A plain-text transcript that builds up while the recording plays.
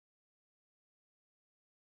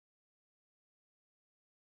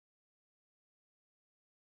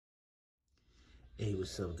Hey,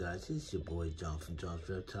 what's up, guys? It's your boy John from John's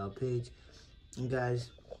Reptile Page. And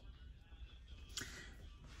guys,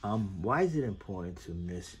 why is it important to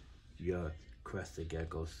mist your crested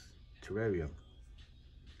gecko's terrarium?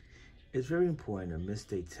 It's very important to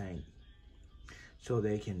mist their tank so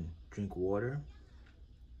they can drink water,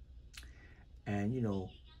 and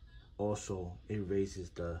also it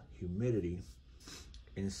raises the humidity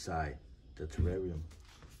inside the terrarium.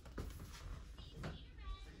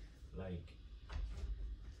 Like,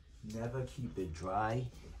 never keep it dry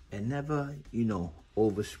and never,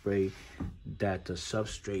 overspray that the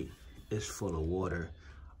substrate is full of water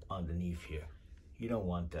underneath here. You don't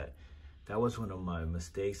want that. That was one of my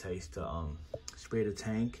mistakes. I used to spray the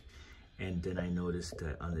tank, and then I noticed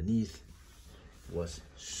that underneath was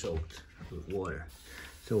soaked with water.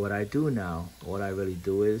 So what I do now, what I really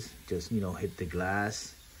do is just, hit the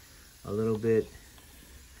glass a little bit,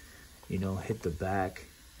 hit the back,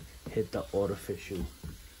 hit the artificial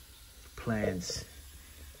plants,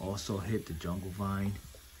 also hit the jungle vine,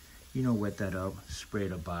 wet that up, spray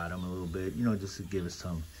the bottom a little bit, just to give it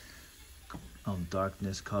some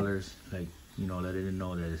darkness colors, like, let it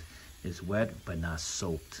know that it's wet but not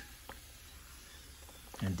soaked.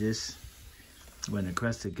 And this, when the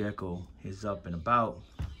crested gecko is up and about,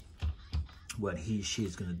 what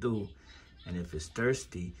she's gonna do, and if it's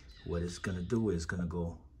thirsty, what it's gonna do is gonna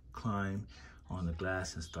go climb on the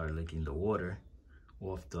glass and start licking the water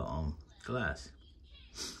off the glass.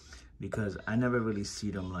 Because I never really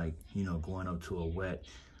see them, like, going up to a wet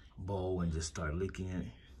bowl and just start licking it.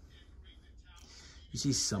 You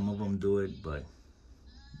see some of them do it, but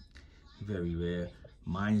very rare.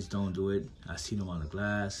 Mines don't do it. I see them on the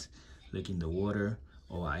glass licking the water,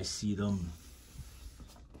 or I see them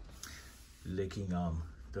licking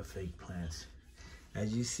the fake plants.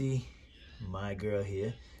 As you see, my girl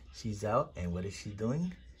here, she's out, and what is she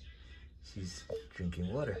doing? She's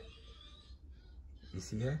drinking water. You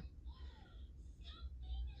see her?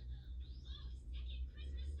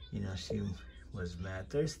 She was mad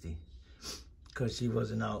thirsty because she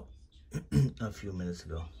wasn't out a few minutes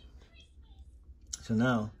ago. So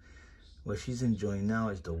now, what she's enjoying now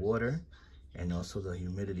is the water and also the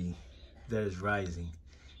humidity that is rising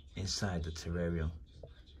inside the terrarium.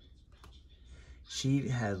 She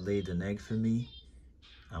had laid an egg for me.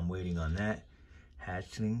 I'm waiting on that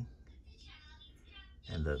hatchling.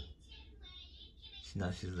 And look,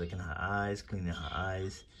 now she's licking her eyes, cleaning her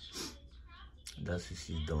eyes. That's what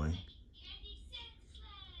she's doing.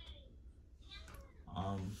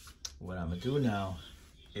 What I'm gonna do now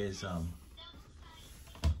is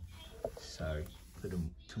sorry for the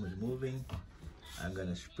too much moving. I'm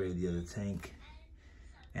gonna spray the other tank,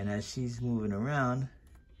 and as she's moving around,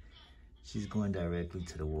 she's going directly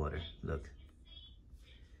to the water. Look.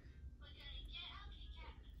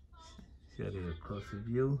 See, I'll get a closer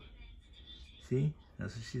view. See,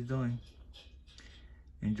 that's what she's doing.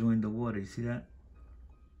 Enjoying the water, you see that?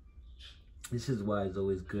 This is why it's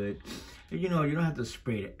always good. You don't have to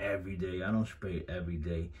spray it every day. I don't spray it every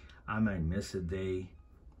day. I might miss a day.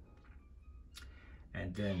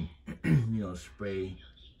 And then, spray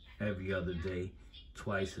every other day,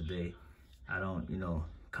 twice a day. I don't,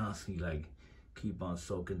 constantly, like, keep on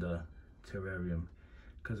soaking the terrarium.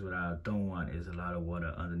 Because what I don't want is a lot of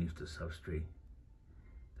water underneath the substrate.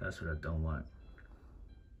 That's what I don't want.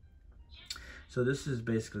 So this is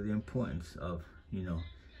basically the importance of,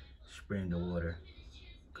 spraying the water.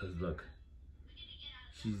 Because look,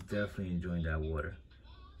 she's definitely enjoying that water.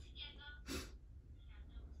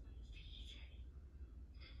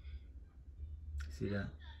 See that?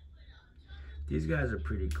 These guys are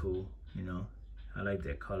pretty cool, I like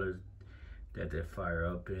their colors that they fire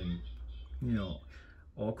up in.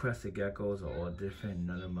 All crested geckos are all different,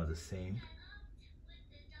 none of them are the same.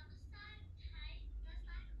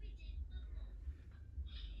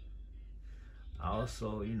 I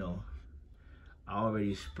also, I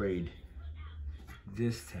already sprayed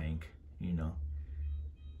this tank, I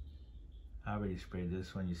already sprayed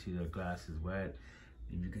this one. You see the glass is wet.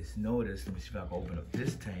 If you can notice, let me see if I can open up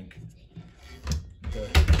this tank.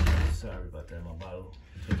 Sorry about that, my bottle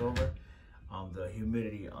took over. The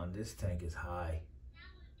humidity on this tank is high.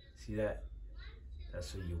 See that?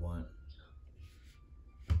 That's what you want.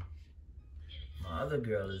 My other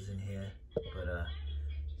girl is in here, but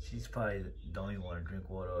she's probably don't even want to drink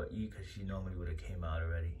water or eat because she normally would have came out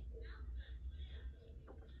already.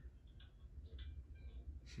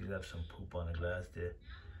 She left some poop on the glass there.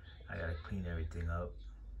 I gotta clean everything up.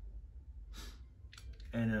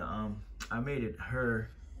 And I made it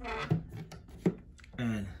her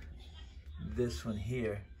and this one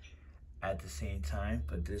here at the same time,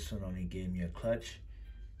 but this one only gave me a clutch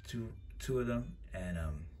to 2 of them, and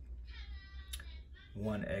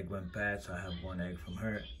 1 egg went bad, so I have 1 egg from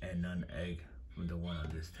her and none egg from the one on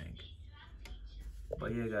this tank.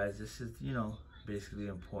 But yeah, guys, this is, you know, basically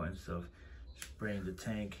the importance of spraying the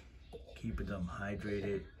tank, keeping them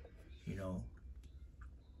hydrated, you know,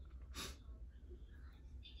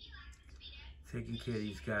 taking care of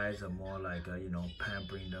these guys are more like, you know,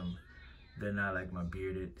 pampering them. They're not like my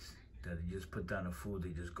beardeds that you just put down the food, they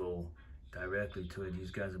just go directly to it.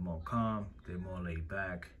 These guys are more calm, they're more laid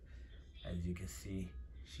back. As you can see,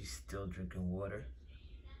 she's still drinking water.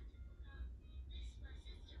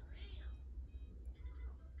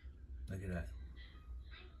 Look at that.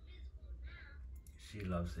 She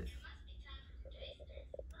loves it.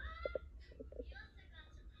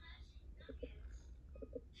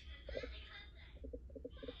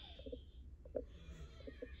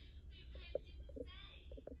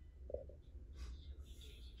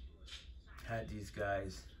 Had these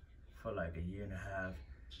guys for like 1.5 years.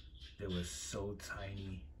 They were so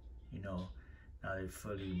tiny, you know. Now they're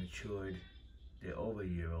fully matured. They're over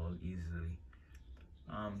 1 year old easily.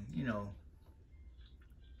 You know,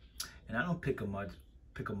 and I don't pick them up,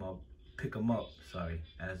 sorry,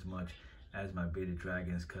 as much as my bearded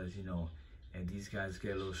dragons, cause you know, if these guys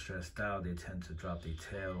get a little stressed out, they tend to drop their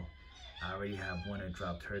tail. I already have one that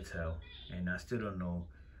dropped her tail, and I still don't know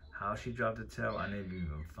how she dropped the tail. I never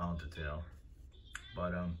even found the tail.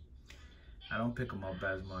 But I don't pick them up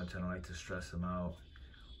as much. I don't like to stress them out.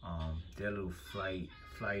 They're a little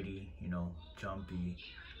flighty, you know, jumpy.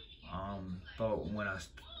 But when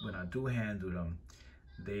I do handle them,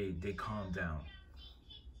 they calm down.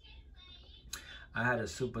 I had a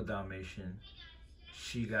super Dalmatian.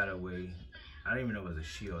 She got away. I don't even know if it was a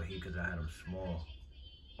she or he because I had them small,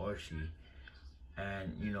 or she.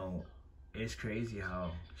 And you know, it's crazy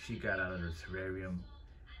how she got out of the terrarium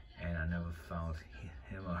and I never found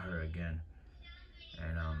him or her again.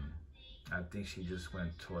 And I think she just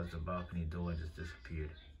went towards the balcony door and just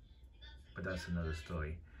disappeared. But that's another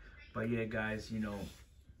story. But yeah, guys, you know,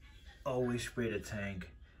 always spray the tank.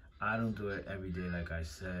 I don't do it every day, like I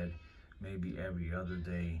said, maybe every other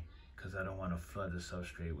day, because I don't want to flood the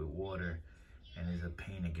substrate with water, and it's a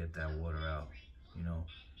pain to get that water out, you know.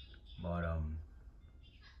 But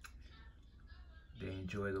they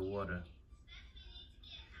enjoy the water.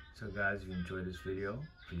 So guys, if you enjoyed this video,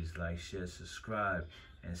 please like, share, subscribe,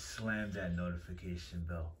 and slam that notification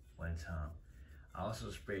bell one time. I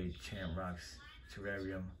also sprayed Rock's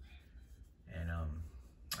terrarium, and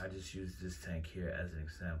I just used this tank here as an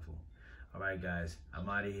example. All right, guys, I'm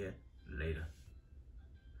out of here. Later.